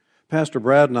Pastor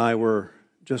Brad and I were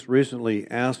just recently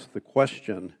asked the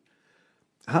question,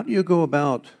 how do you go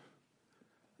about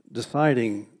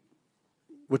deciding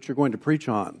what you're going to preach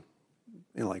on?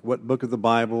 Like what book of the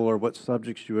Bible or what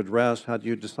subjects you address, how do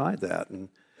you decide that? And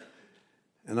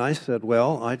I said,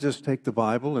 well, I just take the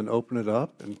Bible and open it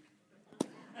up. And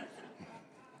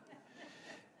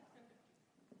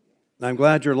I'm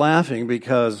glad you're laughing,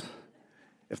 because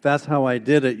if that's how I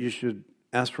did it, you should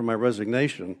ask for my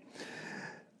resignation.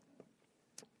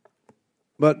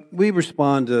 But we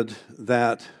responded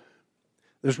that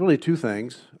there's really two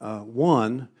things.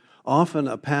 One, often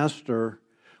a pastor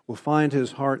will find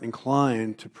his heart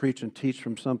inclined to preach and teach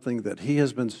from something that he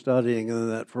has been studying, and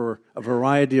that for a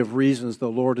variety of reasons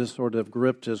the Lord has sort of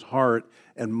gripped his heart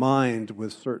and mind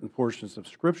with certain portions of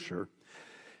Scripture.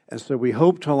 And so we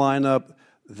hope to line up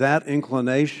that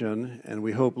inclination, and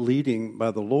we hope leading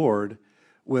by the Lord,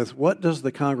 with what does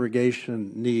the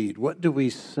congregation need? What do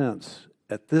we sense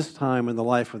at this time in the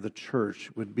life of the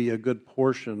church would be a good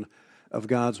portion of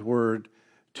God's Word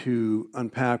to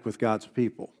unpack with God's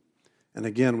people? And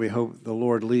again, we hope the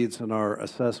Lord leads in our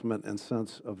assessment and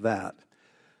sense of that.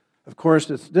 Of course,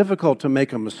 it's difficult to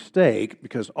make a mistake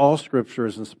because all Scripture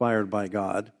is inspired by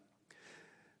God.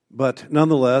 But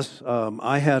nonetheless,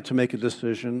 I had to make a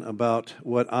decision about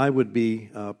what I would be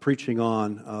preaching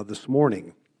on this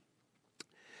morning.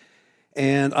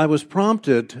 And I was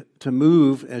prompted to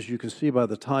move, as you can see by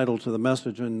the title, to the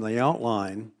message in the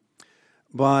outline,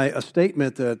 by a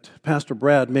statement that Pastor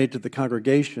Brad made to the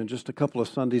congregation just a couple of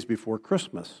Sundays before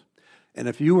Christmas. And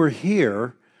if you were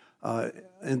here,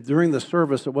 and during the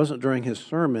service, it wasn't during his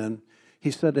sermon,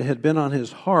 he said it had been on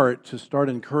his heart to start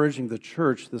encouraging the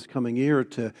church this coming year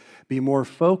to be more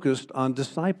focused on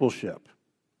discipleship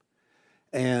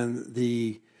and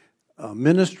the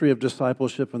ministry of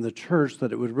discipleship in the church,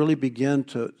 that it would really begin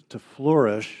to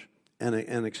flourish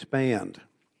and expand.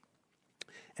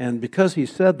 And because he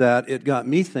said that, it got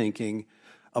me thinking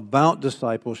about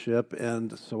discipleship,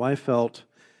 and so I felt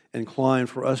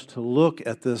inclined for us to look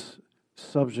at this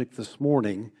subject this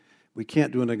morning. We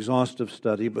can't do an exhaustive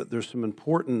study, but there's some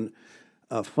important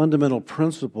fundamental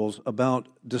principles about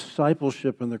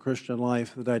discipleship in the Christian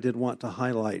life that I did want to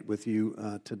highlight with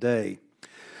you today.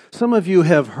 Some of you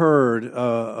have heard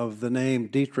of the name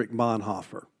Dietrich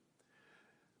Bonhoeffer.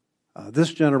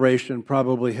 This generation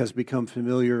probably has become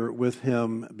familiar with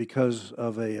him because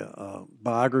of a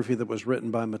biography that was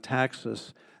written by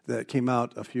Metaxas that came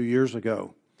out a few years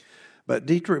ago. But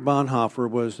Dietrich Bonhoeffer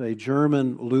was a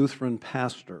German Lutheran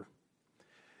pastor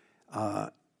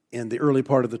in the early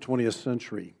part of the 20th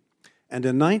century. And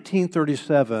in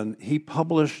 1937, he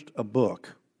published a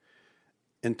book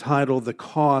entitled The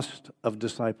Cost of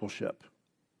Discipleship.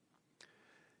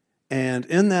 And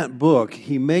in that book,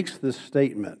 he makes this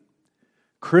statement: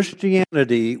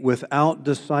 Christianity without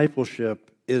discipleship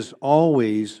is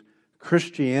always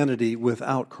Christianity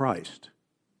without Christ.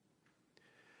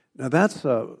 Now that's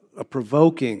a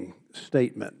provoking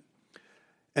statement.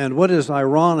 And what is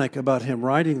ironic about him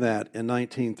writing that in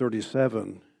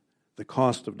 1937, The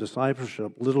Cost of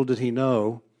Discipleship, little did he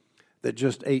know that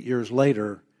just 8 years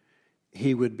later,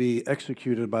 he would be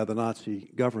executed by the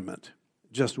Nazi government,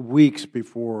 just weeks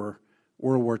before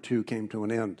World War II came to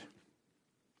an end.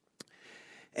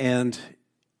 And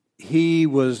he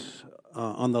was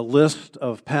on the list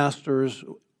of pastors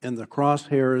in the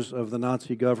crosshairs of the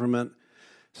Nazi government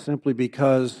simply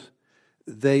because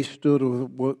they stood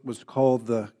with what was called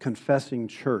the Confessing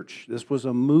Church. This was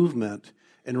a movement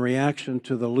in reaction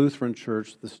to the Lutheran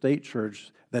Church, the state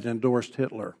church, that endorsed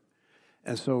Hitler.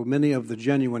 And so many of the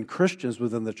genuine Christians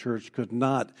within the church could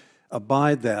not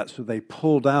abide that, so they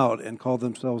pulled out and called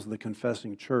themselves the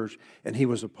Confessing Church, and he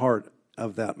was a part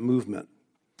of that movement.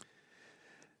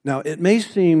 Now, it may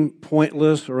seem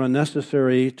pointless or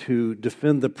unnecessary to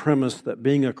defend the premise that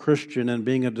being a Christian and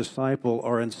being a disciple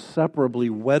are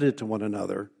inseparably wedded to one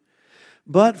another,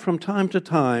 but from time to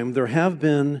time there have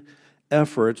been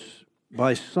efforts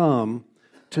by some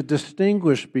to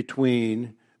distinguish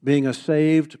between being a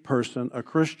saved person, a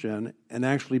Christian, and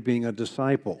actually being a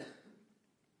disciple.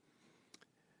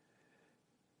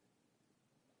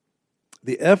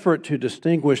 The effort to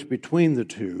distinguish between the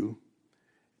two,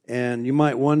 and you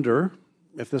might wonder,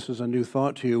 if this is a new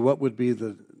thought to you, what would be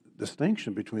the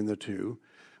distinction between the two?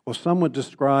 Well, some would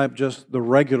describe just the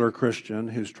regular Christian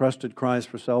who's trusted Christ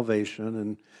for salvation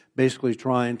and basically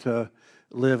trying to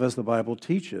live as the Bible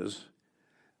teaches.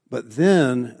 But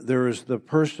then there is the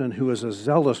person who is a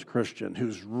zealous Christian,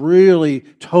 who's really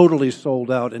totally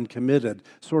sold out and committed,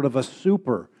 sort of a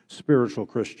super spiritual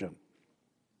Christian.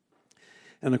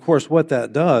 And of course, what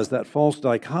that does, that false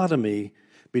dichotomy,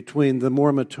 between the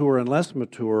more mature and less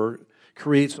mature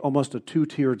creates almost a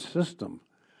two-tiered system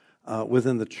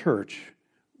within the church,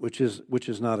 which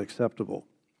is not acceptable.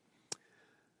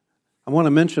 I want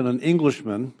to mention an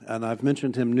Englishman, and I've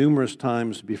mentioned him numerous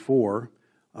times before.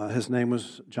 His name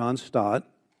was John Stott,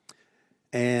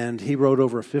 and he wrote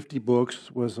over 50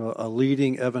 books, was a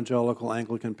leading evangelical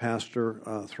Anglican pastor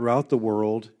throughout the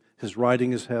world. His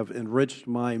writings have enriched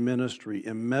my ministry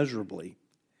immeasurably.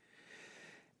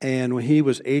 And when he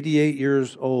was 88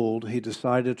 years old, he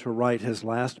decided to write his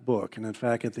last book. And in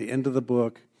fact, at the end of the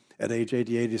book, at age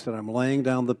 88, he said, "I'm laying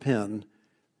down the pen."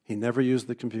 He never used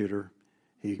the computer.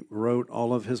 He wrote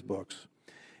all of his books.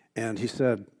 And he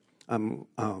said, I'm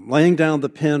laying down the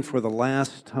pen for the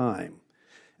last time.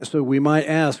 And so we might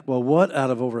ask, well, what out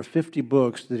of over 50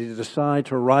 books did he decide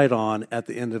to write on at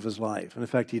the end of his life? And in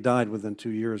fact, he died within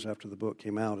 2 years after the book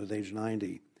came out at age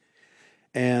 90.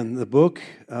 And the book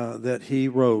that he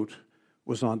wrote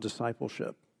was on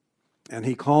discipleship. And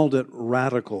he called it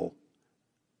Radical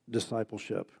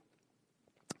Discipleship.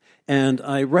 And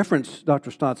I reference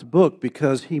Dr. Stott's book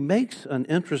because he makes an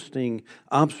interesting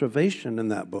observation in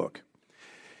that book.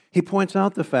 He points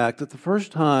out the fact that the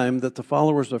first time that the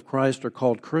followers of Christ are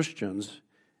called Christians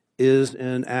is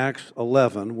in Acts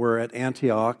 11, where at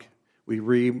Antioch, we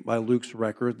read by Luke's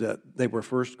record that they were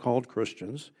first called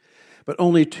Christians. But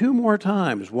only two more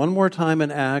times, one more time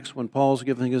in Acts when Paul's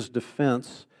giving his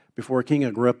defense before King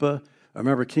Agrippa. I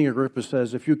remember King Agrippa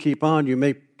says, "If you keep on, you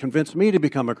may convince me to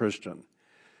become a Christian."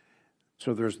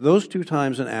 So there's those two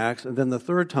times in Acts, and then the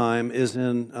third time is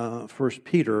in 1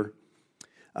 Peter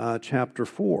chapter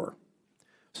 4.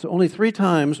 So only 3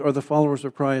 times are the followers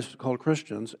of Christ called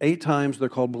Christians. 8 times they're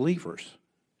called believers.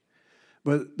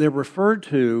 But they're referred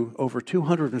to over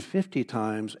 250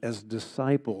 times as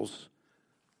disciples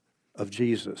of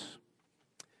Jesus.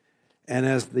 And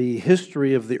as the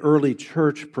history of the early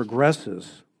church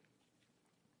progresses,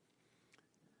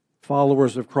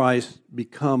 followers of Christ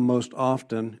become most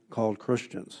often called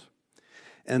Christians.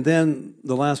 And then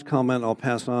the last comment I'll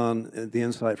pass on, the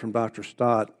insight from Dr.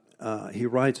 Stott, he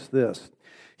writes this.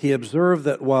 He observed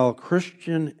that while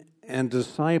Christian and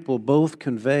disciple both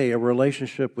convey a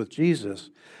relationship with Jesus,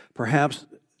 perhaps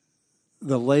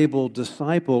the label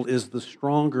disciple is the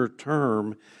stronger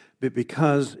term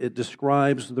because it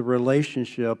describes the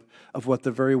relationship of what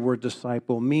the very word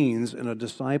disciple means. And a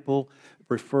disciple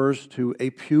refers to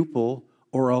a pupil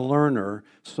or a learner,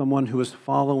 someone who is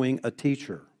following a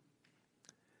teacher.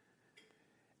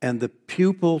 And the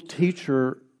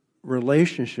pupil-teacher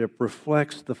relationship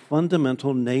reflects the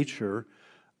fundamental nature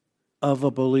of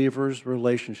a believer's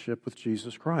relationship with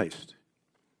Jesus Christ.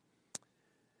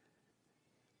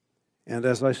 And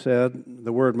as I said,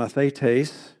 the word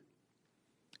mathetes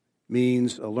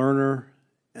means a learner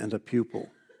and a pupil.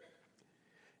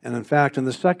 And in fact, in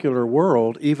the secular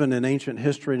world, even in ancient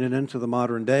history and into the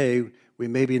modern day, we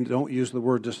maybe don't use the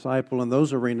word disciple in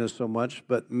those arenas so much,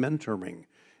 but mentoring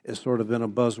has sort of been a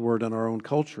buzzword in our own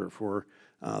culture for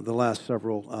the last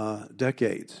several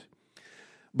decades.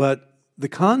 But the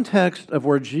context of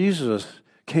where Jesus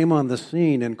came on the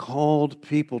scene and called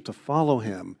people to follow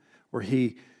him, where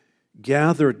he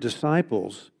gathered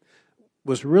disciples,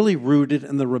 was really rooted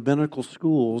in the rabbinical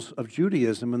schools of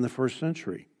Judaism in the first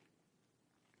century.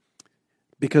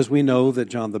 Because we know that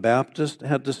John the Baptist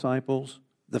had disciples,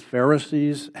 the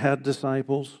Pharisees had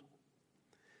disciples,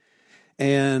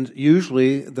 and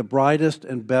usually the brightest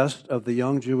and best of the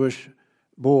young Jewish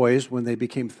boys, when they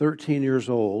became 13 years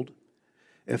old,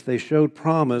 if they showed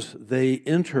promise, they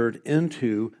entered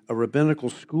into a rabbinical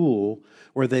school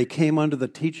where they came under the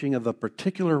teaching of a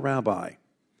particular rabbi.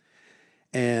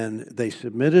 And they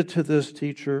submitted to this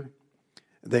teacher.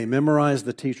 They memorized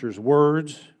the teacher's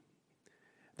words.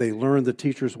 They learned the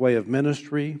teacher's way of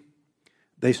ministry.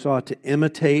 They sought to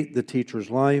imitate the teacher's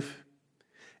life.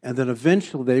 And then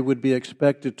eventually they would be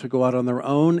expected to go out on their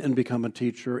own and become a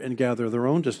teacher and gather their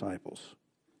own disciples.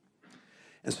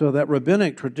 And so that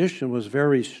rabbinic tradition was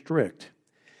very strict.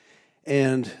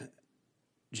 And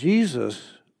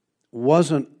Jesus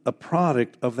wasn't a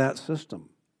product of that system.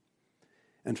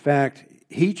 In fact,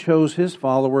 he chose his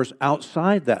followers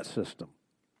outside that system.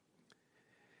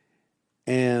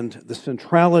 And the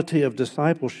centrality of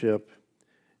discipleship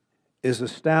is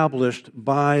established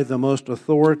by the most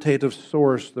authoritative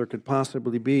source there could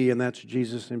possibly be, and that's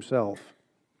Jesus himself.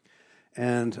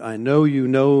 And I know you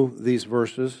know these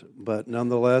verses, but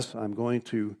nonetheless, I'm going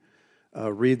to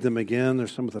read them again. They're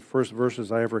some of the first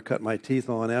verses I ever cut my teeth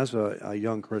on as a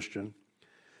young Christian.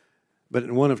 But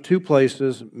in one of 2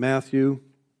 places, Matthew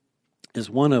is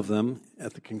one of them.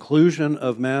 At the conclusion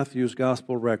of Matthew's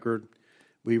gospel record,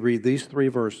 we read these 3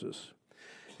 verses.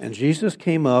 And Jesus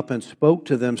came up and spoke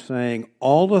to them, saying,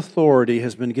 "All authority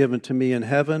has been given to me in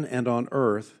heaven and on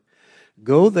earth.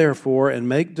 Go therefore and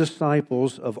make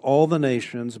disciples of all the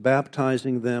nations,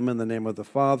 baptizing them in the name of the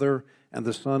Father and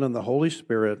the Son and the Holy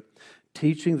Spirit,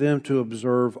 teaching them to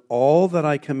observe all that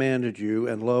I commanded you,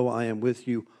 and lo, I am with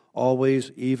you always,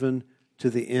 even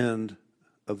to the end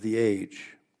of the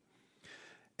age."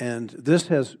 And this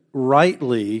has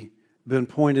rightly been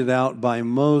pointed out by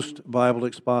most Bible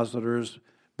expositors,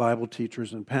 Bible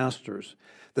teachers, and pastors,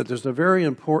 that there's a very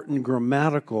important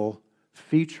grammatical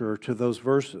feature to those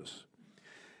verses.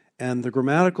 And the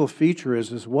grammatical feature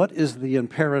is what is the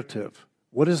imperative?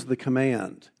 What is the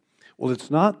command? Well,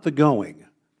 it's not the going,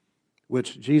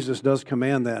 which Jesus does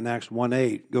command that in Acts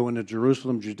 1:8, go into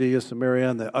Jerusalem, Judea,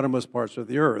 Samaria, and the uttermost parts of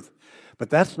the earth.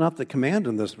 But that's not the command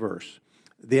in this verse.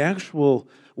 The actual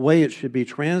way it should be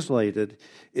translated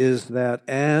is that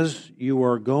as you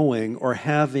are going or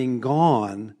having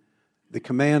gone, the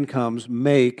command comes,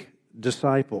 make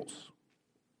disciples.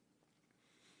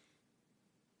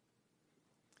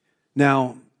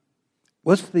 Now,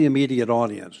 what's the immediate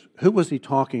audience? Who was he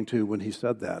talking to when he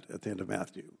said that at the end of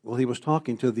Matthew? Well, he was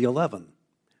talking to the 11.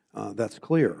 That's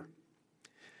clear.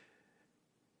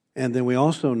 And then we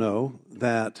also know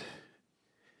that,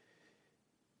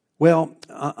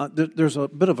 there's a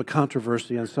bit of a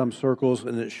controversy in some circles,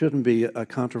 and it shouldn't be a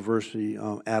controversy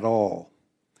at all.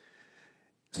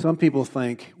 Some people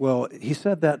think, well, he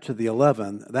said that to the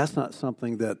 11. That's not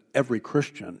something that every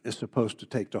Christian is supposed to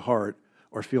take to heart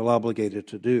or feel obligated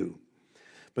to do.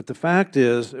 But the fact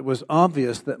is, it was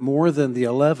obvious that more than the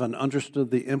 11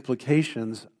 understood the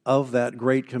implications of that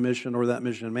Great Commission or that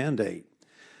mission mandate.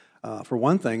 For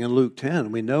one thing, in Luke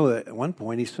 10, we know that at one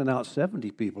point he sent out 70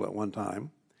 people at one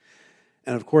time.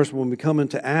 And of course, when we come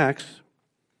into Acts,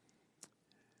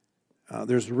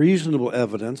 there's reasonable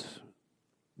evidence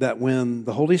that when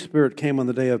the Holy Spirit came on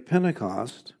the day of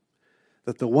Pentecost,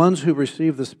 that the ones who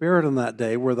received the Spirit on that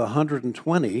day were the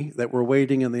 120 that were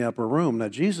waiting in the upper room. Now,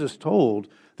 Jesus told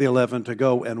the 11 to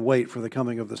go and wait for the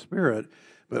coming of the Spirit,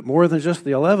 but more than just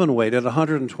the 11 waited.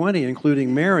 120,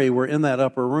 including Mary, were in that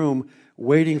upper room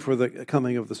waiting for the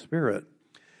coming of the Spirit.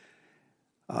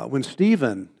 When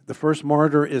Stephen, the first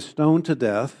martyr, is stoned to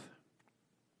death,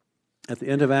 at the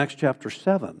end of Acts chapter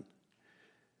 7,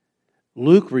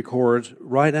 Luke records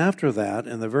right after that,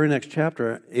 in the very next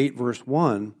chapter, 8 verse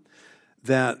 1,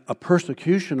 that a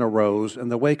persecution arose in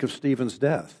the wake of Stephen's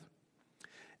death,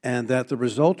 and that the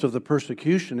result of the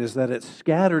persecution is that it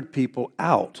scattered people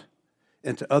out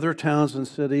into other towns and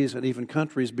cities and even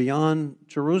countries beyond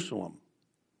Jerusalem.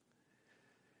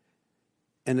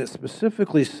 And it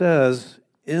specifically says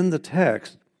in the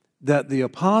text that the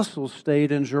apostles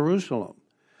stayed in Jerusalem.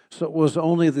 So it was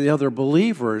only the other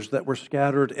believers that were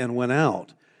scattered and went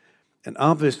out. And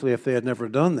obviously, if they had never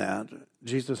done that,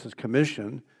 Jesus'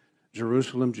 commission,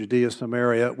 Jerusalem, Judea,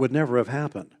 Samaria, would never have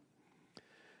happened.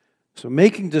 So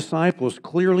making disciples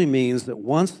clearly means that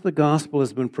once the gospel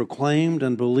has been proclaimed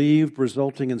and believed,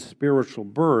 resulting in spiritual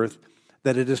birth,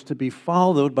 that it is to be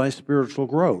followed by spiritual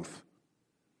growth.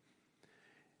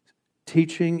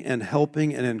 Teaching and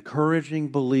helping and encouraging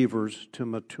believers to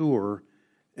mature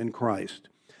in Christ.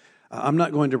 I'm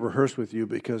not going to rehearse with you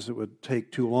because it would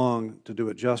take too long to do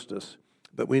it justice,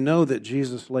 but we know that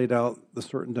Jesus laid out the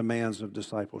certain demands of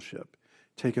discipleship.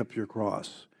 Take up your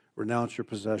cross, renounce your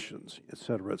possessions,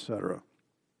 etc., etc.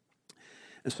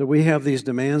 And so we have these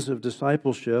demands of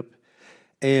discipleship,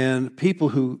 and people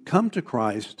who come to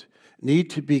Christ need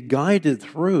to be guided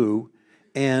through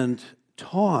and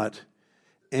taught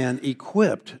and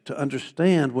equipped to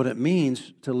understand what it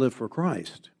means to live for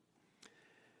Christ.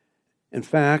 In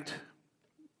fact,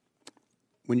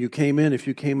 when you came in, if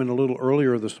you came in a little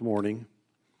earlier this morning,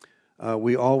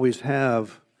 we always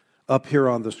have up here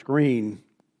on the screen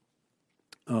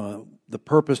the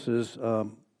purposes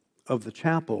of the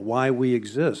chapel, why we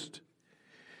exist.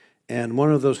 And one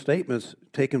of those statements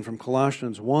taken from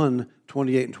Colossians 1,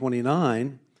 28 and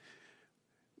 29,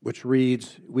 which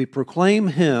reads, "We proclaim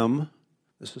him,"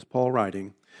 this is Paul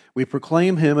writing, "we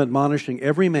proclaim him, admonishing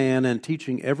every man and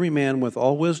teaching every man with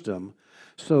all wisdom,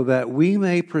 so that we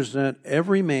may present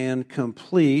every man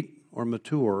complete," or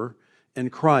mature, "in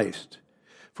Christ.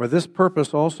 For this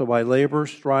purpose also I labor,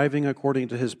 striving according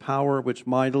to his power which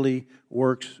mightily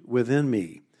works within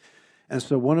me." And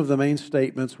so one of the main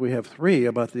statements, we have three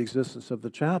about the existence of the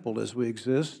chapel, is we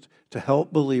exist to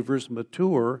help believers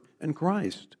mature in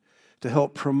Christ, to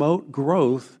help promote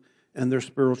growth in their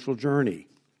spiritual journey.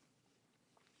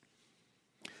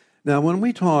 Now, when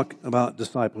we talk about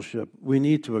discipleship, we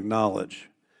need to acknowledge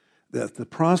that the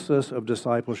process of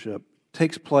discipleship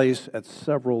takes place at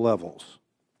several levels.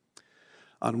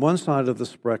 On one side of the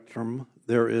spectrum,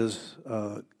 there is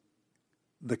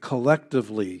the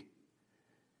collectively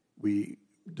we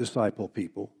disciple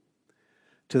people.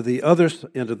 To the other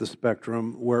end of the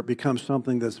spectrum, where it becomes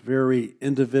something that's very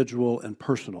individual and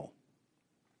personal.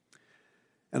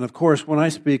 And of course, when I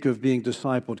speak of being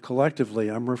discipled collectively,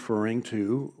 I'm referring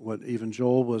to what even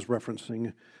Joel was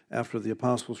referencing after the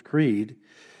Apostles' Creed,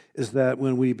 is that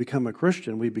when we become a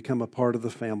Christian, we become a part of the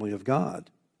family of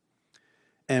God.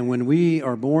 And when we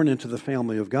are born into the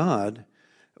family of God,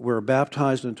 we're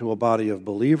baptized into a body of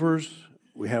believers.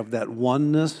 We have that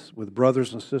oneness with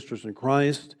brothers and sisters in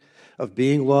Christ, of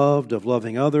being loved, of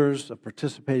loving others, of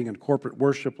participating in corporate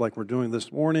worship like we're doing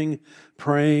this morning,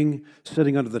 praying,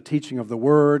 sitting under the teaching of the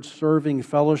Word, serving,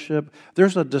 fellowship.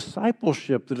 There's a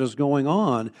discipleship that is going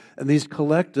on in these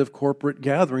collective corporate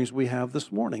gatherings we have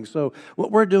this morning. So what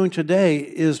we're doing today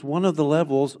is one of the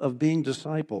levels of being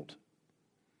discipled.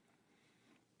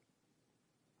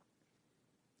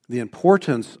 The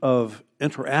importance of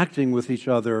interacting with each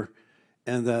other,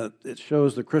 and that it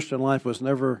shows the Christian life was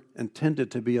never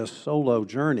intended to be a solo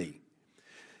journey.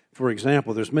 For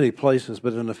example, there's many places,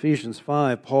 but in Ephesians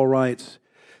 5, Paul writes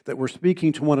that we're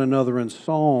speaking to one another in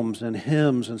psalms and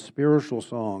hymns and spiritual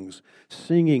songs,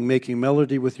 singing, making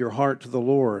melody with your heart to the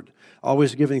Lord,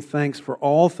 always giving thanks for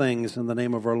all things in the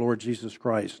name of our Lord Jesus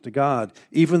Christ, to God,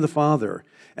 even the Father,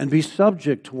 and be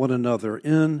subject to one another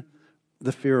in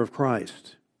the fear of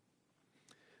Christ.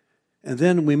 And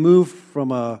then we move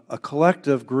from a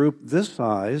collective group this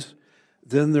size,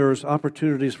 then there's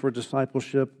opportunities for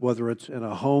discipleship, whether it's in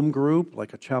a home group,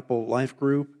 like a chapel life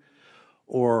group,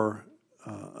 or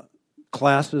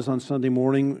classes on Sunday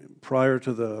morning prior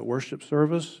to the worship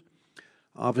service.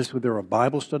 Obviously, there are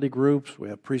Bible study groups. We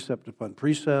have precept upon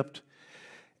precept.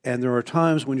 And there are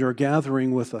times when you're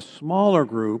gathering with a smaller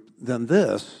group than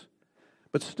this,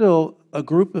 but still a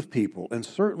group of people, and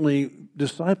certainly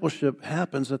discipleship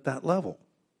happens at that level.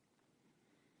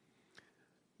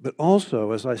 But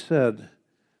also, as I said,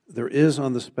 there is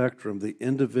on the spectrum the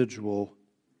individual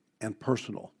and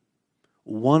personal,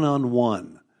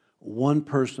 one-on-one, one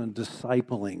person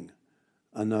discipling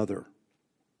another.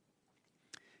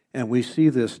 And we see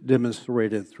this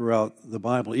demonstrated throughout the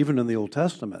Bible, even in the Old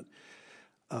Testament.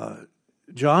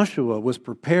 Joshua was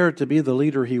prepared to be the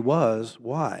leader he was.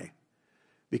 Why?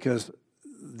 Because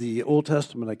the Old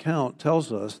Testament account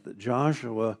tells us that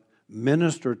Joshua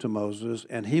ministered to Moses,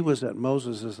 and he was at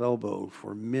Moses' elbow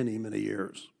for many, many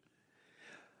years.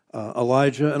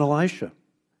 Elijah and Elisha.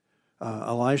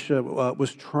 Elisha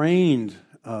was trained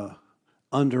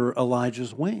under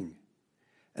Elijah's wing.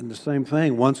 And the same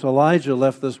thing, once Elijah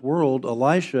left this world,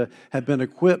 Elisha had been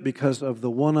equipped because of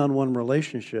the one-on-one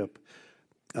relationship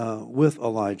with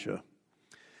Elijah.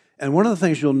 And one of the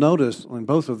things you'll notice in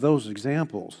both of those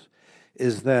examples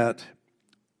is that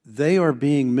they are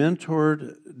being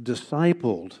mentored,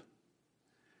 discipled,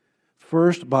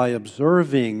 first by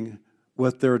observing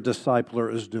what their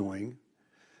discipler is doing,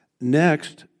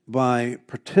 next by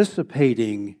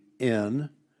participating in,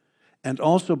 and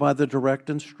also by the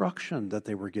direct instruction that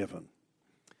they were given.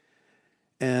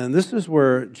 And this is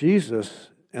where Jesus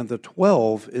and the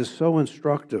 12 is so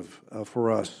instructive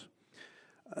for us.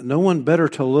 No one better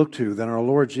to look to than our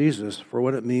Lord Jesus for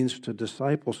what it means to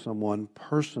disciple someone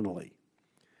personally.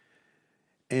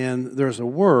 And there's a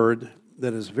word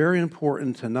that is very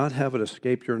important to not have it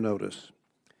escape your notice.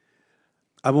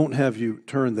 I won't have you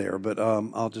turn there, but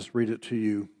I'll just read it to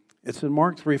you. It's in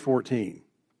Mark 3:14.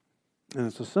 And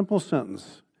it's a simple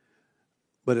sentence,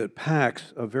 but it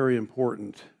packs a very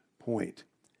important point.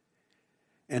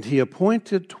 And he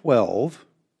appointed 12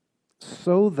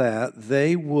 so that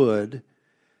they would.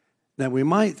 Now, we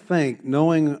might think,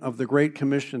 knowing of the Great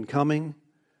Commission coming,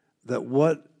 that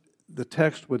what the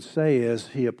text would say is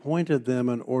he appointed them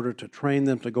in order to train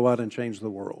them to go out and change the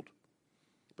world.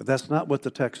 But that's not what the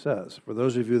text says. For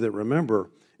those of you that remember,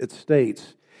 it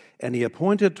states, and he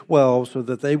appointed 12 so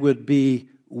that they would be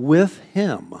with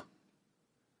him.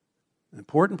 An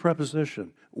important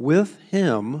preposition, with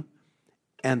him,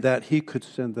 and that he could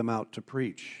send them out to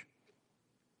preach.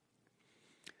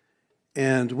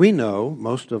 And we know,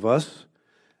 most of us,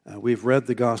 we've read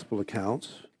the gospel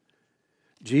accounts.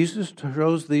 Jesus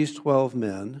chose these 12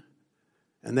 men,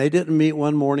 and they didn't meet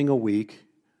one morning a week,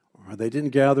 or they didn't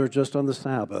gather just on the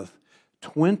Sabbath.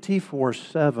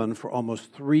 24/7 for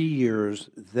almost 3 years,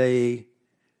 they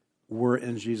were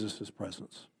in Jesus'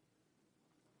 presence.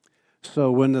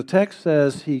 So when the text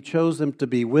says he chose them to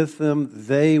be with them,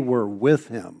 they were with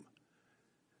him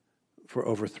for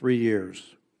over 3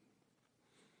 years.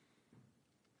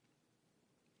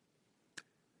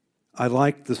 I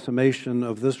like the summation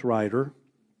of this writer.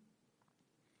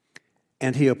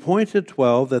 And he appointed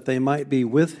 12 that they might be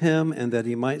with him and that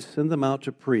he might send them out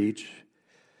to preach,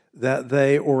 that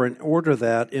they, or in order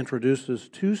that, introduces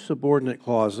two subordinate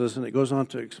clauses, and it goes on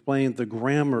to explain the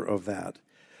grammar of that.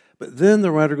 But then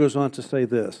the writer goes on to say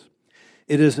this: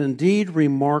 it is indeed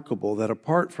remarkable that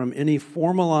apart from any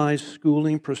formalized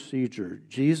schooling procedure,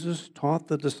 Jesus taught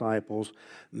the disciples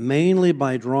mainly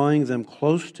by drawing them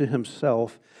close to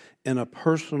himself in a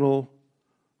personal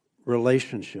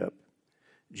relationship.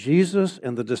 Jesus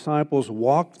and the disciples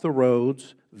walked the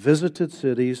roads, visited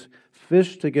cities,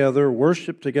 fished together,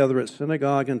 worshiped together at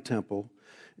synagogue and temple.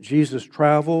 Jesus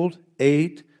traveled,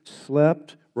 ate,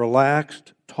 slept,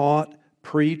 relaxed, taught,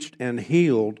 preached, and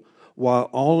healed while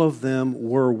all of them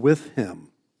were with him.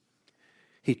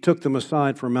 He took them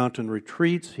aside for mountain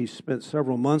retreats. He spent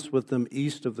several months with them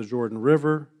east of the Jordan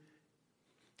River.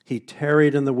 He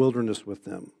tarried in the wilderness with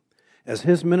them. As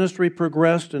his ministry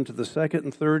progressed into the second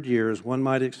and third years, one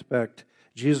might expect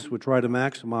Jesus would try to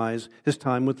maximize his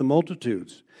time with the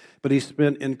multitudes, but he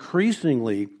spent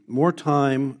increasingly more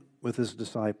time with his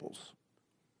disciples.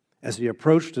 As he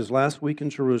approached his last week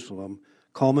in Jerusalem,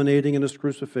 culminating in his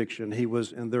crucifixion, he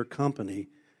was in their company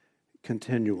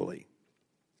continually.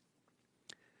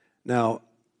 Now,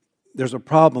 there's a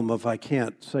problem if I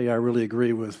can't say I really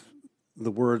agree with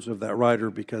the words of that writer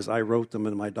because I wrote them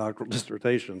in my doctoral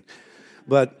dissertation.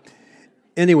 But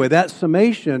anyway, that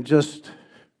summation just,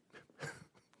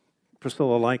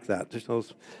 Priscilla liked that.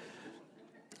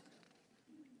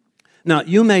 Now,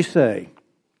 you may say,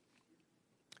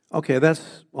 okay,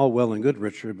 that's all well and good,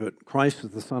 Richard, but Christ is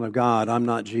the Son of God. I'm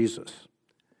not Jesus.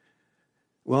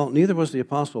 Well, neither was the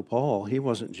Apostle Paul. He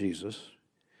wasn't Jesus.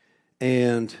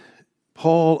 And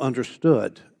Paul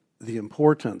understood the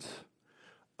importance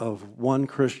of one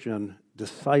Christian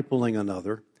discipling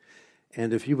another.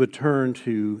 And if you would turn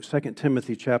to 2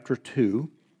 Timothy chapter 2,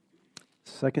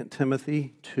 2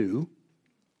 Timothy 2.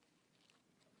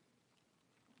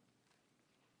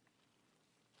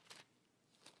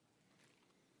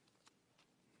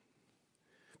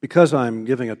 Because I'm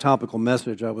giving a topical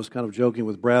message, I was kind of joking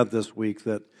with Brad this week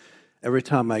that every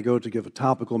time I go to give a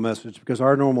topical message, because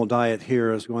our normal diet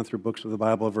here is going through books of the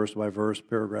Bible verse by verse,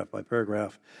 paragraph by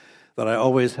paragraph, that I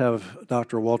always have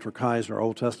Dr. Walter Kaiser,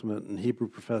 Old Testament and Hebrew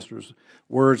professor's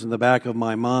words in the back of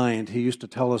my mind. He used to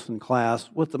tell us in class,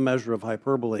 with the measure of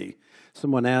hyperbole.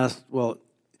 Someone asked, well,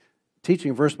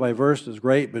 teaching verse by verse is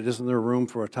great, but isn't there room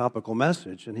for a topical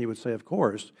message? And he would say, of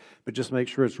course, but just make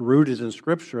sure it's rooted in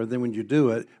Scripture, and then when you do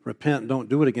it, repent and don't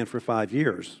do it again for 5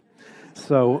 years.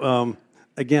 So,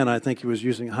 again, I think he was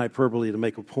using hyperbole to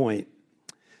make a point.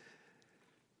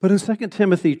 But in 2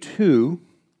 Timothy 2,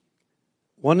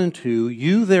 1 and 2,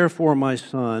 you therefore, my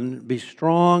son, be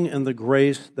strong in the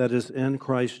grace that is in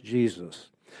Christ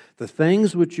Jesus. The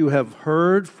things which you have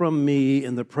heard from me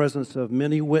in the presence of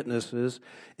many witnesses,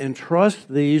 entrust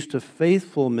these to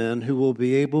faithful men who will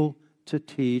be able to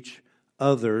teach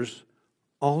others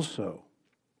also.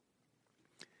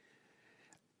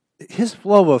 His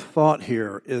flow of thought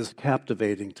here is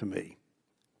captivating to me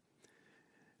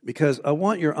because I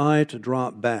want your eye to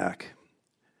drop back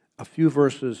a few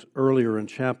verses earlier in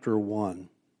chapter 1,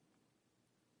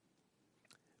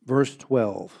 verse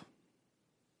 12.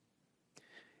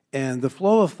 And the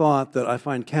flow of thought that I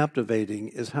find captivating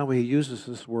is how he uses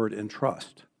this word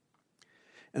entrust.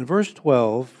 In verse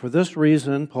 12, for this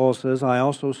reason, Paul says, I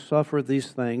also suffered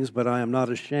these things, but I am not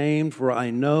ashamed, for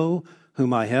I know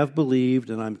whom I have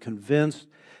believed, and I'm convinced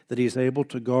that he's able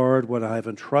to guard what I have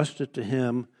entrusted to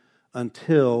him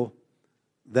until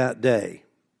that day.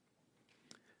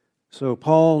 So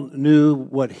Paul knew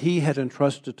what he had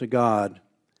entrusted to God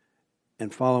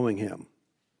and following him.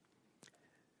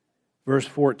 Verse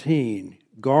 14,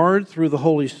 guard through the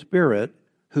Holy Spirit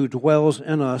who dwells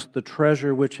in us the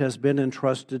treasure which has been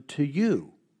entrusted to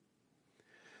you.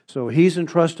 So he's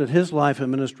entrusted his life and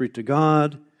ministry to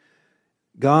God.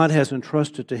 God has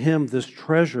entrusted to him this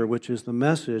treasure, which is the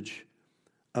message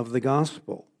of the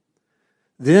gospel.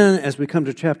 Then, as we come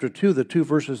to chapter 2, the two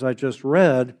verses I just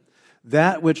read,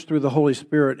 that which through the Holy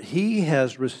Spirit he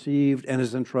has received and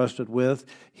is entrusted with,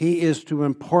 he is to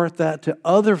impart that to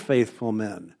other faithful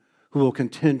men who will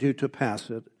continue to pass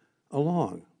it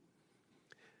along.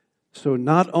 So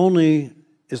not only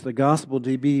is the gospel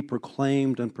to be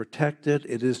proclaimed and protected,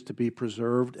 it is to be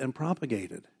preserved and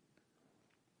propagated.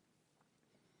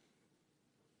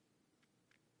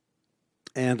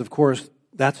 And of course,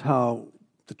 that's how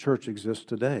the church exists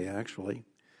today, actually.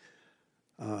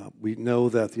 We know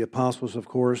that the apostles, of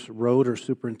course, wrote or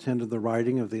superintended the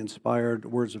writing of the inspired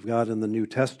words of God in the New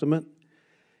Testament.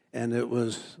 And it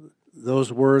was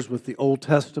those words with the Old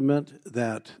Testament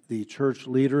that the church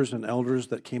leaders and elders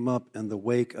that came up in the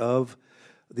wake of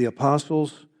the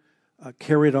apostles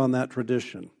carried on that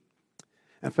tradition.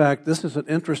 In fact, this is an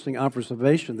interesting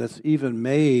observation that's even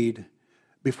made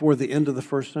before the end of the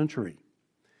first century.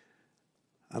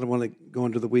 I don't want to go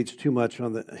into the weeds too much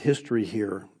on the history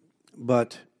here,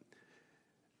 but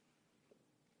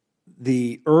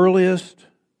the earliest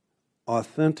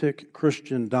authentic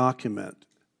Christian document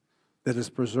that is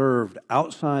preserved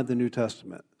outside the New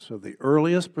Testament, so the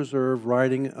earliest preserved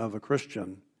writing of a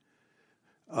Christian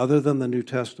other than the New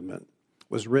Testament,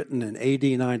 was written in AD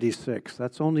 96.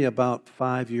 That's only about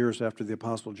 5 years after the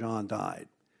Apostle John died.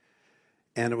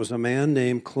 And it was a man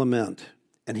named Clement,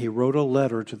 and he wrote a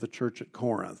letter to the church at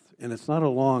Corinth. And it's not a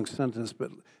long sentence,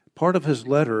 but part of his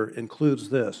letter includes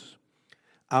this: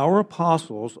 "Our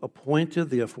apostles appointed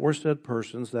the aforesaid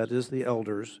persons, that is, the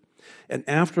elders, and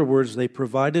afterwards they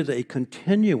provided a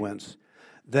continuance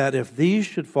that if these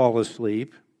should fall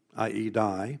asleep, i.e.,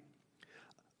 die,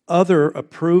 other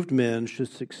approved men should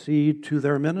succeed to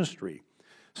their ministry."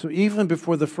 So even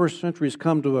before the first century's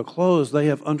come to a close, they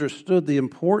have understood the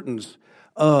importance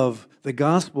of the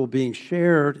gospel being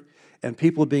shared and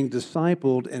people being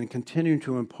discipled and continuing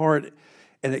to impart.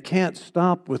 And it can't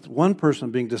stop with one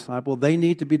person being discipled. They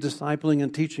need to be discipling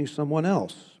and teaching someone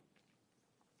else.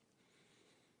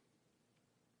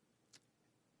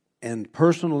 And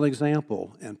personal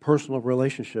example and personal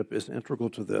relationship is integral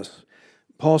to this.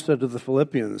 Paul said to the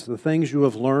Philippians, "The things you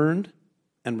have learned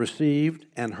and received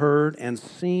and heard and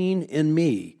seen in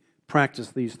me,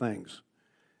 practice these things,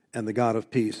 and the God of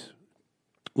peace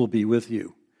will be with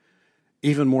you."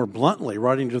 Even more bluntly,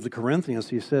 writing to the Corinthians,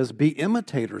 he says, "Be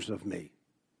imitators of me."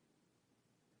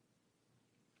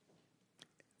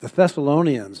 The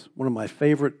Thessalonians, one of my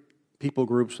favorite people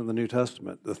groups in the New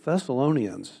Testament, the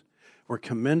Thessalonians were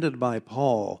commended by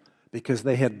Paul because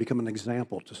they had become an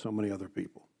example to so many other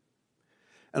people.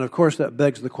 And of course, that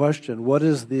begs the question, what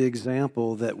is the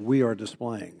example that we are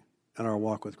displaying in our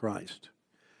walk with Christ?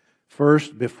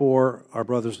 First, before our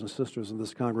brothers and sisters in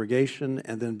this congregation,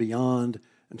 and then beyond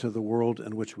into the world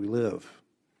in which we live.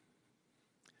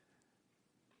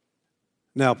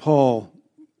 Now, Paul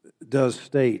does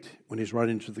state, when he's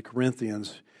writing to the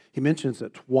Corinthians, he mentions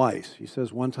it twice. He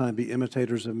says one time, "Be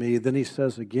imitators of me." Then he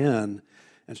says again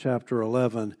in chapter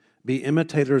 11, "Be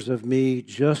imitators of me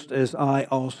just as I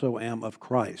also am of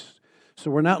Christ."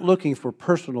 So we're not looking for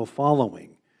personal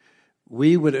following.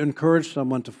 We would encourage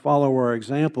someone to follow our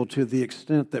example to the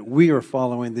extent that we are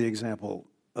following the example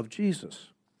of Jesus.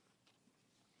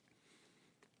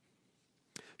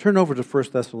 Turn over to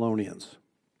 1 Thessalonians.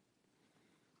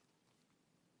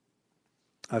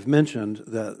 I've mentioned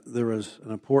that there is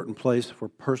an important place for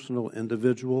personal,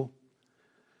 individual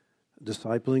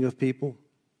discipling of people.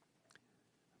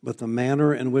 But the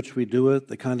manner in which we do it,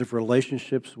 the kind of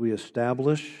relationships we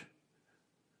establish.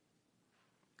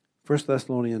 1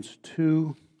 Thessalonians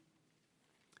 2,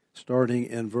 starting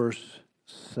in verse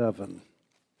 7.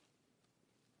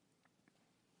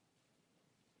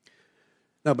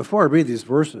 Now, before I read these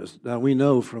verses, now we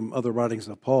know from other writings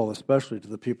of Paul, especially to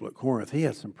the people at Corinth, he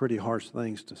had some pretty harsh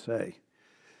things to say.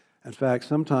 In fact,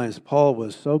 sometimes Paul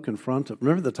was so confronted.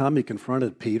 Remember the time he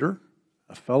confronted Peter,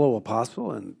 a fellow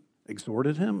apostle, and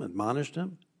exhorted him, admonished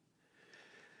him?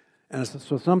 And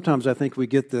so sometimes I think we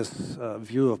get this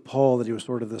view of Paul that he was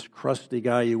sort of this crusty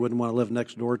guy you wouldn't want to live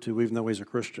next door to, even though he's a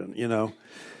Christian, you know.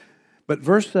 But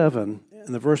verse 7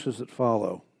 and the verses that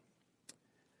follow,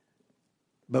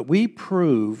 "But we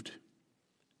proved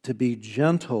to be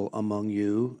gentle among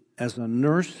you as a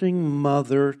nursing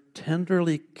mother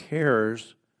tenderly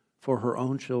cares for her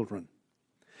own children.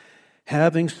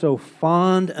 Having so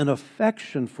fond an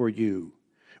affection for you,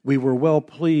 we were well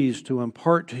pleased to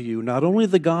impart to you not only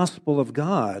the gospel of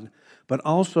God, but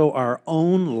also our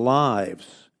own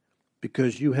lives,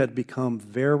 because you had become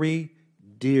very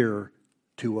dear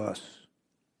to us."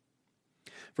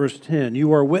 Verse 10,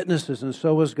 "You are witnesses, and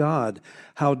so is God,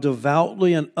 how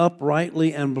devoutly and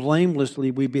uprightly and blamelessly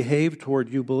we behaved toward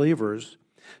you believers,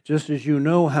 just as you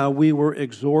know how we were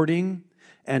exhorting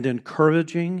and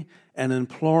encouraging and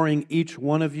imploring each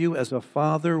one of you as a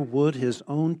father would his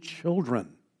own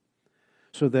children,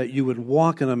 so that you would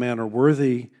walk in a manner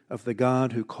worthy of the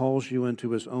God who calls you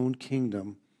into his own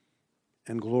kingdom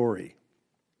and glory."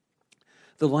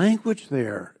 The language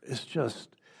there is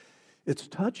just, it's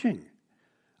touching.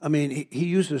 I mean, he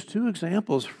uses two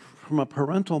examples from a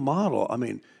parental model. I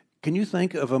mean, can you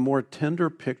think of a more tender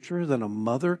picture than a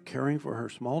mother caring for her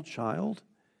small child?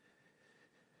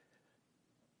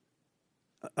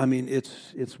 I mean,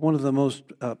 it's one of the most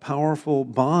powerful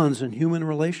bonds in human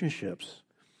relationships.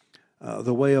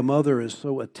 the way a mother is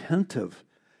so attentive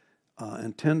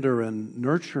and tender and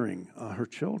nurturing her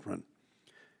children.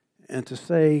 And to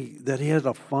say that he had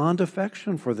a fond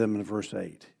affection for them in verse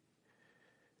 8.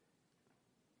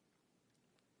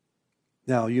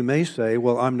 Now, you may say,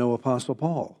 well, I'm no Apostle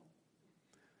Paul.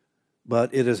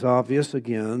 But it is obvious,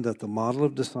 again, that the model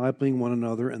of discipling one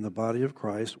another in the body of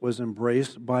Christ was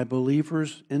embraced by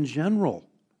believers in general.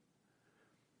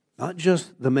 Not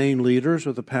just the main leaders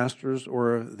or the pastors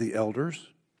or the elders.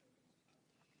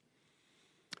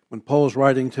 When Paul is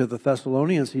writing to the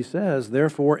Thessalonians, he says,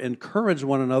 therefore, encourage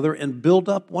one another and build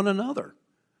up one another,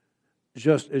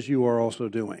 just as you are also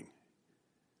doing.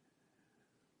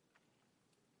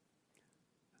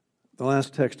 The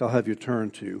last text I'll have you turn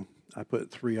to, I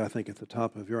put 3, I think, at the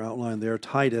top of your outline there,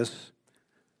 Titus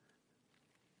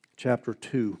chapter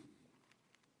 2.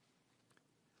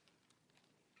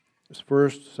 It's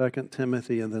 1st, 2nd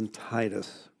Timothy, and then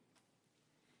Titus.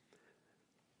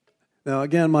 Now,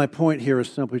 again, my point here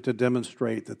is simply to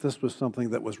demonstrate that this was something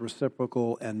that was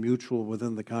reciprocal and mutual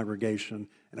within the congregation,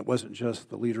 and it wasn't just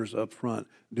the leaders up front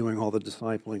doing all the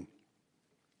discipling.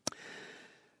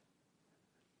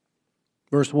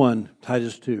 Verse 1,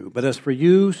 Titus 2, but as for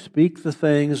you, speak the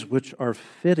things which are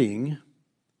fitting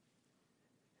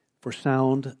for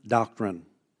sound doctrine.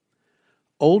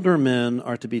 Older men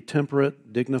are to be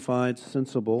temperate, dignified,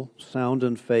 sensible, sound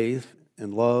in faith,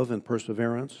 in love, and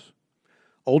perseverance.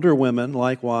 Older women,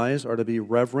 likewise, are to be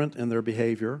reverent in their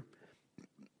behavior,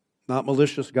 not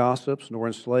malicious gossips, nor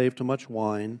enslaved to much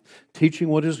wine, teaching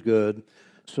what is good,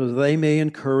 so that they may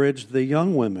encourage the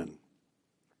young women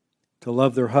to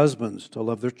love their husbands, to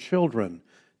love their children,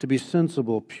 to be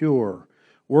sensible, pure,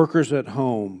 workers at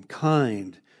home,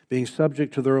 kind, being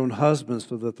subject to their own husbands,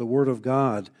 so that the word of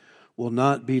God will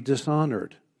not be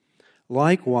dishonored.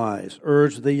 Likewise,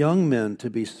 urge the young men to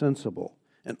be sensible.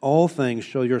 In all things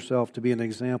show yourself to be an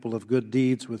example of good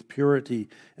deeds with purity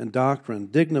and doctrine,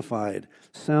 dignified,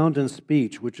 sound in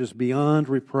speech, which is beyond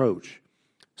reproach,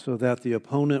 so that the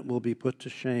opponent will be put to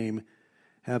shame,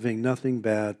 having nothing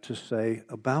bad to say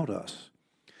about us.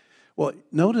 Well,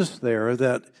 notice there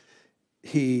that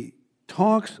he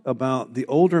talks about the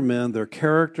older men, their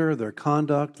character, their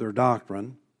conduct, their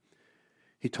doctrine.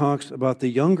 He talks about the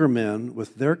younger men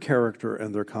with their character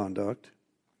and their conduct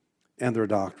and their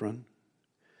doctrine.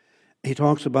 He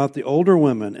talks about the older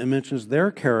women and mentions their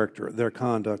character, their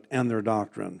conduct, and their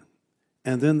doctrine.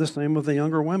 And then the same with the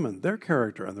younger women, their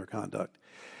character and their conduct.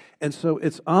 And so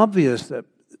it's obvious that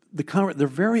they're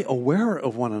very aware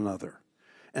of one another,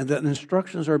 and that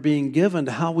instructions are being given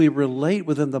to how we relate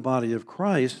within the body of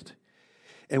Christ.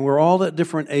 And we're all at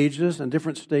different ages and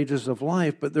different stages of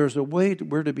life, but there's a way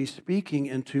we're to be speaking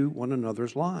into one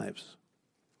another's lives.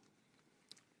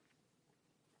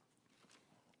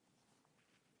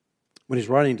 When he's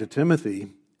writing to Timothy,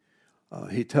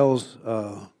 he tells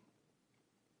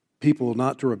people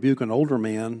not to rebuke an older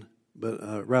man,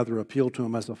 but rather appeal to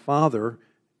him as a father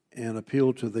and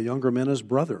appeal to the younger men as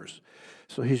brothers.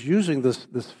 So he's using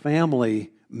this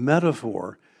family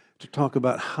metaphor to talk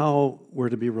about how we're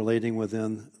to be relating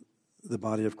within the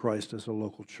body of Christ as a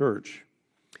local church.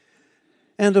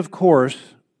 And of course,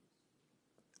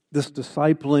 this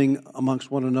discipling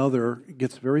amongst one another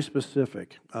gets very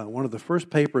specific. One of the first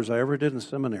papers I ever did in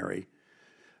seminary,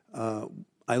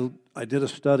 I did a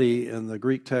study in the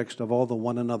Greek text of all the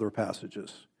one another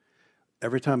passages.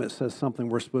 Every time it says something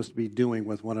we're supposed to be doing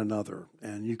with one another.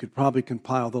 And you could probably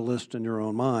compile the list in your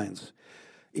own minds.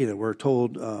 We're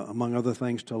told, among other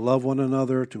things, to love one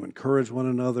another, to encourage one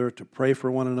another, to pray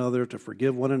for one another, to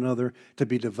forgive one another, to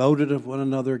be devoted of one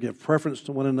another, give preference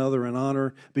to one another in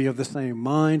honor, be of the same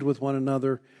mind with one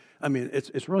another. I mean,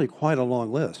 it's really quite a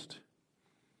long list.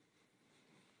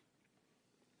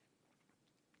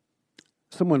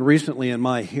 Someone recently in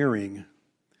my hearing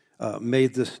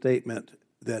made this statement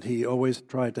that he always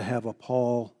tried to have a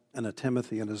Paul and a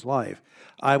Timothy in his life.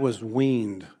 I was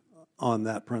weaned on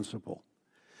that principle.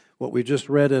 What we just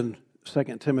read in 2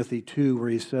 Timothy 2, where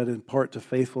he said, impart to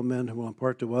faithful men who will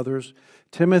impart to others.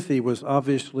 Timothy was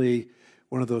obviously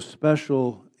one of those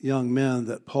special young men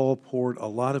that Paul poured a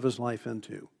lot of his life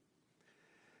into.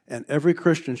 And every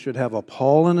Christian should have a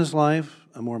Paul in his life,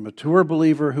 a more mature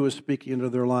believer who is speaking into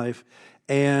their life,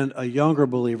 and a younger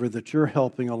believer that you're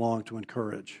helping along to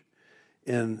encourage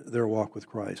in their walk with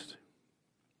Christ.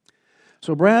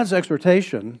 So Brad's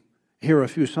exhortation here a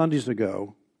few Sundays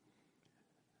ago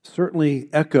certainly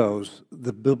echoes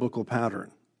the biblical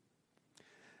pattern.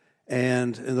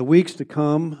 And in the weeks to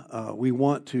come, we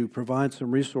want to provide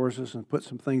some resources and put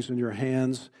some things in your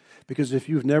hands, because if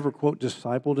you've never, quote,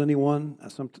 discipled anyone,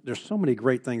 there's so many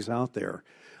great things out there.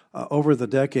 Over the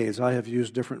decades, I have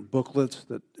used different booklets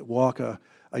that walk a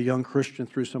young Christian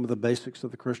through some of the basics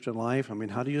of the Christian life. I mean,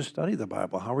 how do you study the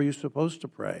Bible? How are you supposed to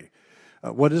pray?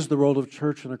 What is the role of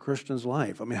church in a Christian's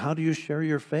life? I mean, how do you share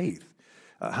your faith?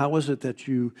 How is it that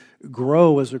you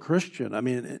grow as a Christian? I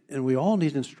mean, and we all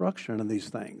need instruction in these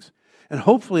things. And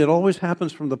hopefully it always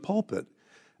happens from the pulpit,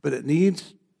 but it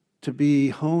needs to be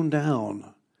honed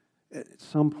down at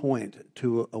some point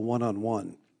to a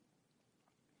one-on-one.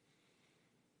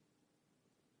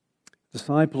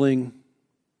 Discipling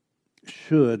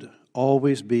should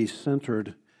always be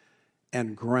centered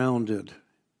and grounded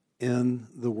in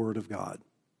the Word of God.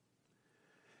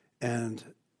 And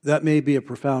that may be a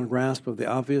profound grasp of the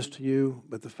obvious to you,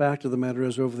 but the fact of the matter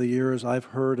is, over the years, I've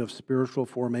heard of spiritual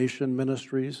formation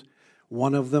ministries.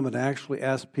 One of them had actually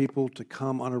asked people to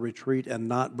come on a retreat and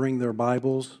not bring their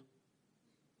Bibles.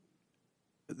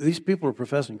 These people are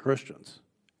professing Christians.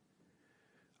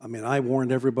 I mean, I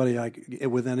warned everybody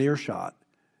within earshot,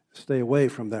 stay away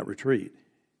from that retreat.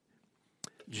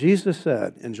 Jesus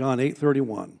said in John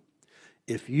 8:31,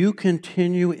 "If you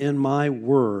continue in my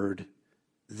word,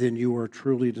 then you are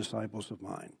truly disciples of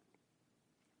mine.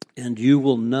 And you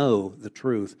will know the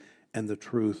truth, and the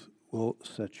truth will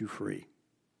set you free."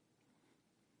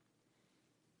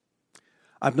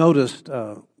 I've noticed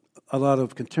a lot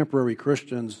of contemporary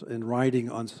Christians in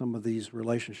writing on some of these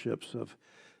relationships of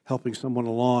helping someone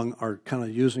along are kind of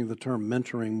using the term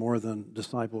mentoring more than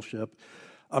discipleship.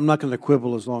 I'm not going to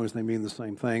quibble as long as they mean the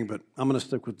same thing, but I'm going to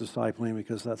stick with discipling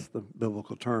because that's the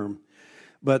biblical term.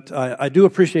 But I do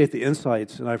appreciate the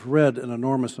insights, and I've read an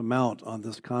enormous amount on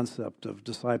this concept of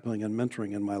discipling and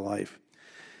mentoring in my life.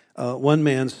 One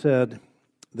man said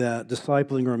that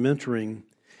discipling or mentoring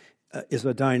is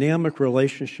a dynamic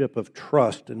relationship of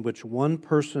trust in which one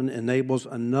person enables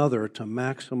another to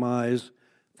maximize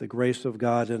the grace of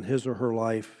God in his or her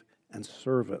life and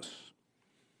service.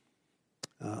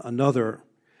 Another,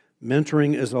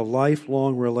 mentoring is a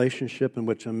lifelong relationship in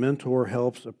which a mentor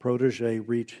helps a protege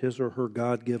reach his or her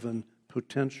God-given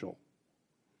potential.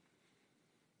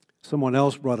 Someone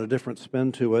else brought a different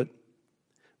spin to it.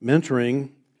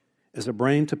 Mentoring is a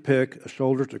brain to pick, a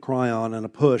shoulder to cry on, and a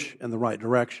push in the right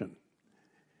direction.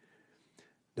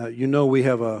 Now, you know we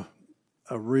have a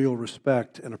real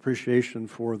respect and appreciation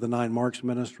for the Nine Marks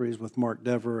Ministries with Mark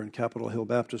Dever and Capitol Hill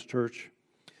Baptist Church.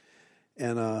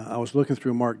 And I was looking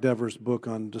through Mark Dever's book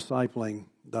on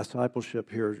discipleship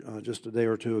here just a day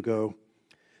or two ago,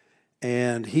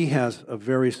 and he has a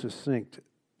very succinct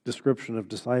description of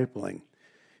discipling.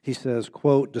 He says,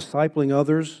 quote, "Discipling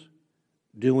others,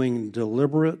 doing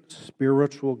deliberate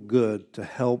spiritual good to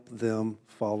help them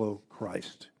follow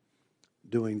Christ."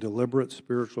 Doing deliberate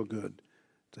spiritual good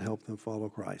to help them follow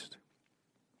Christ.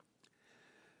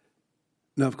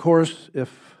 Now, of course,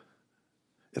 if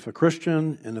a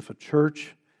Christian and if a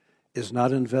church is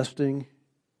not investing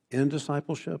in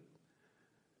discipleship,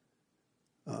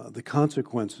 the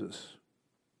consequences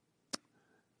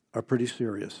are pretty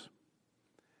serious.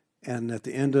 And at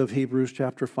the end of Hebrews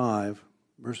chapter 5,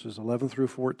 verses 11 through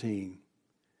 14,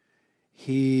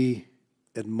 he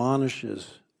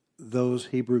admonishes those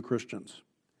Hebrew Christians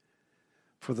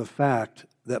for the fact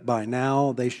that by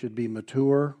now they should be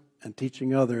mature and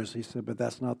teaching others. He said, but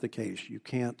that's not the case. You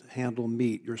can't handle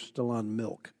meat. You're still on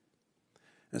milk.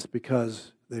 It's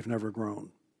because they've never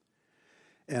grown.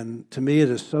 And to me, it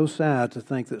is so sad to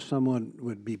think that someone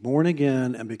would be born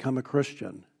again and become a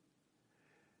Christian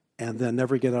and then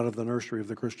never get out of the nursery of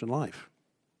the Christian life.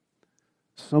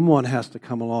 Someone has to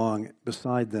come along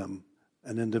beside them,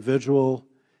 an individual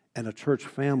and a church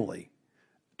family,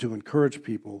 to encourage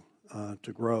people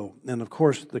to grow. And of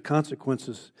course, the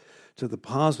consequences to the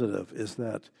positive is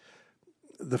that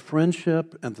the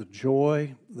friendship and the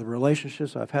joy, the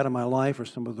relationships I've had in my life are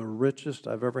some of the richest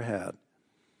I've ever had.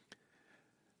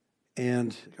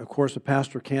 And of course, a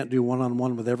pastor can't do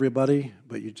one-on-one with everybody,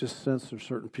 but you just sense there's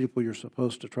certain people you're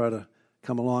supposed to try to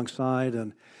come alongside.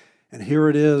 And here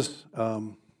it is.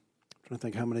 I'm trying to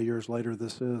think how many years later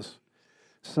this is.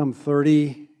 Some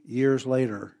 30 years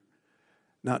later,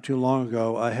 not too long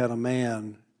ago, I had a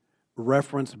man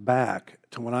reference back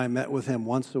to when I met with him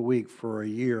once a week for a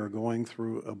year going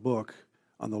through a book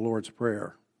on the Lord's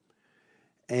Prayer.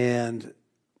 And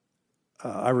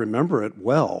I remember it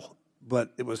well,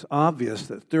 but it was obvious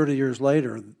that 30 years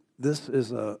later, this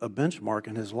is a benchmark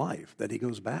in his life that he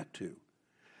goes back to.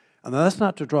 And that's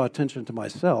not to draw attention to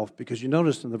myself, because you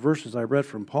notice in the verses I read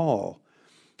from Paul,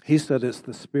 he said it's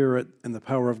the Spirit and the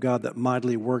power of God that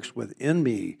mightily works within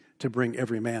me to bring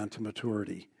every man to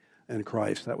maturity in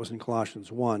Christ. That was in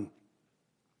Colossians 1.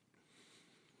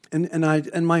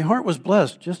 And my heart was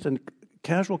blessed just in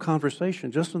casual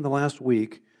conversation just in the last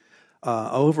week.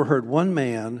 I overheard one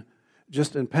man,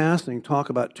 just in passing, talk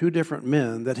about two different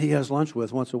men that he has lunch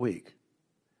with once a week.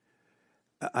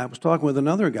 I was talking with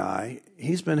another guy.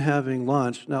 He's been having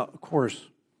lunch. Now, of course,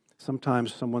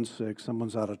 sometimes someone's sick,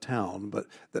 someone's out of town, but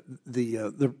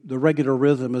the regular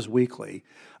rhythm is weekly.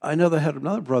 I know that I had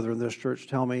another brother in this church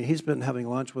tell me he's been having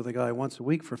lunch with a guy once a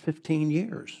week for 15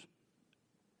 years.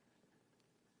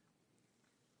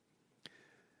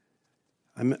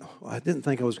 I didn't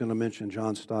think I was going to mention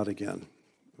John Stott again,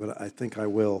 but I think I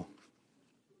will.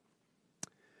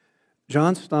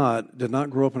 John Stott did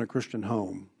not grow up in a Christian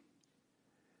home,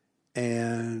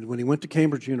 and when he went to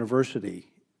Cambridge University,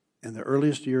 in the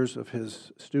earliest years of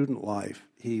his student life,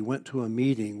 he went to a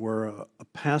meeting where a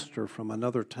pastor from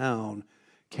another town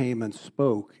came and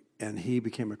spoke, and he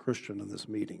became a Christian in this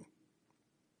meeting.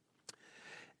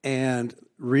 And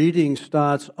reading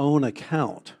Stott's own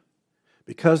account,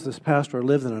 because this pastor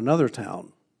lived in another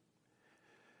town,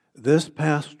 this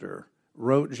pastor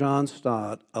wrote John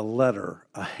Stott a letter,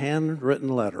 a handwritten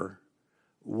letter,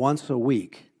 once a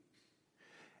week.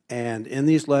 And in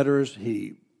these letters,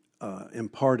 he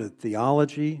imparted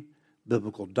theology,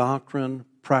 biblical doctrine,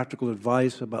 practical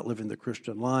advice about living the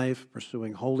Christian life,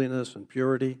 pursuing holiness and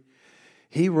purity.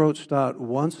 He wrote Stott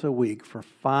once a week for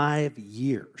 5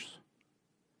 years.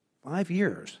 5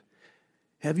 years.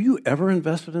 Have you ever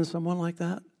invested in someone like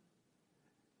that?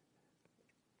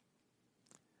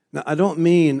 Now, I don't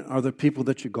mean are the people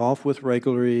that you golf with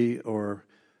regularly, or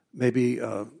maybe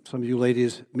some of you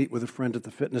ladies meet with a friend at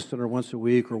the fitness center once a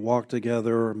week, or walk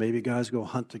together, or maybe guys go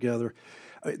hunt together.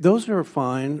 Those are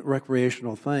fine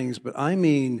recreational things, but I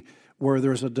mean where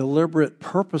there's a deliberate,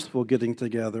 purposeful getting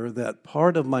together, that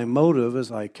part of my motive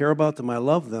is I care about them, I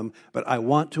love them, but I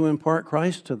want to impart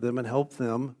Christ to them and help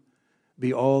them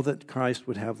be all that Christ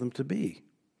would have them to be.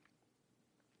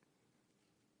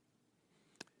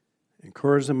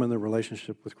 Encourage them in their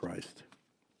relationship with Christ.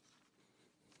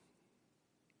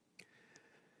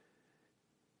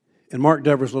 In Mark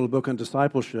Dever's little book on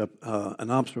discipleship,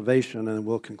 an observation, and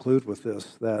we'll conclude with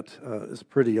this, that is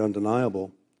pretty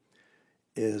undeniable,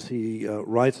 is he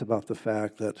writes about the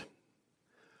fact that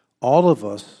all of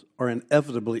us are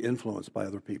inevitably influenced by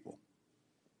other people.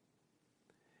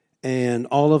 And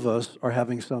all of us are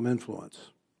having some influence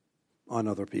on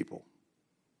other people.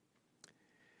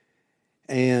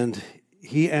 And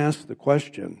he asked the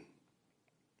question,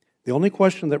 the only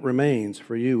question that remains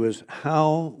for you is,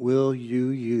 how will you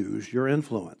use your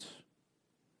influence?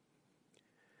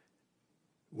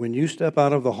 When you step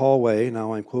out of the hallway,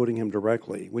 now I'm quoting him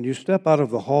directly, when you step out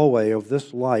of the hallway of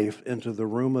this life into the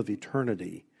room of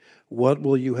eternity, what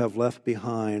will you have left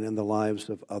behind in the lives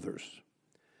of others?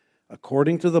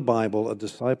 According to the Bible, a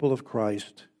disciple of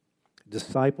Christ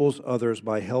disciples others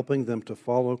by helping them to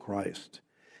follow Christ.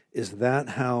 Is that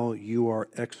how you are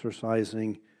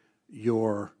exercising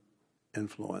your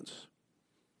influence?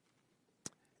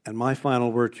 And my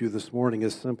final word to you this morning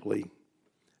is simply,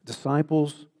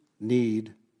 disciples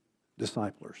need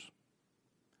disciplers.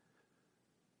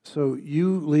 So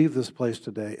you leave this place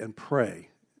today and pray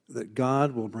that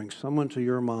God will bring someone to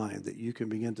your mind that you can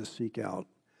begin to seek out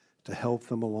to help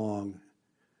them along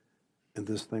in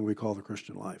this thing we call the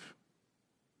Christian life.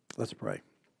 Let's pray.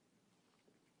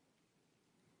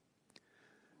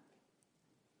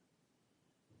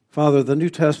 Father, the New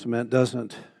Testament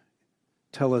doesn't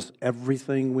tell us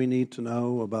everything we need to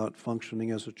know about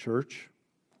functioning as a church,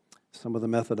 some of the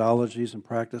methodologies and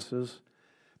practices,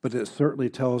 but it certainly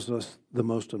tells us the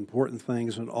most important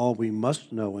things and all we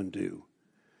must know and do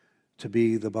to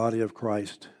be the body of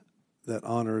Christ that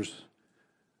honors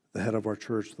the head of our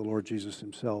church, the Lord Jesus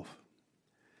himself.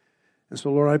 And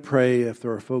so, Lord, I pray if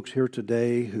there are folks here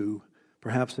today who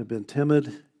perhaps have been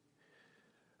timid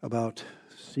about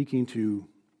seeking to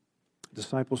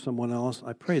disciple someone else,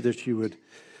 I pray that you would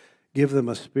give them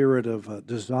a spirit of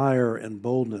desire and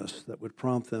boldness that would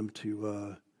prompt them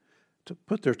to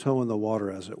put their toe in the water,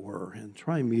 as it were, and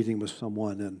try meeting with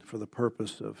someone and for the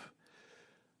purpose of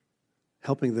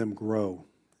helping them grow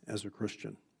as a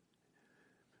Christian.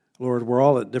 Lord, we're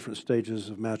all at different stages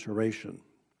of maturation,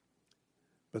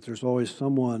 but there's always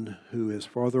someone who is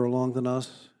farther along than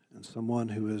us and someone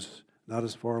who is not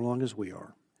as far along as we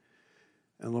are.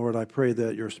 And Lord, I pray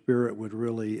that your Spirit would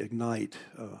really ignite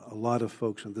a lot of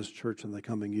folks in this church in the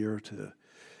coming year to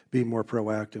be more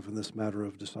proactive in this matter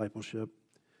of discipleship.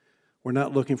 We're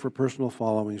not looking for personal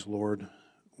followings, Lord.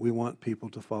 We want people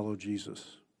to follow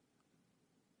Jesus.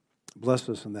 Bless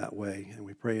us in that way, and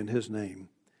we pray in his name.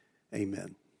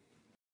 Amen.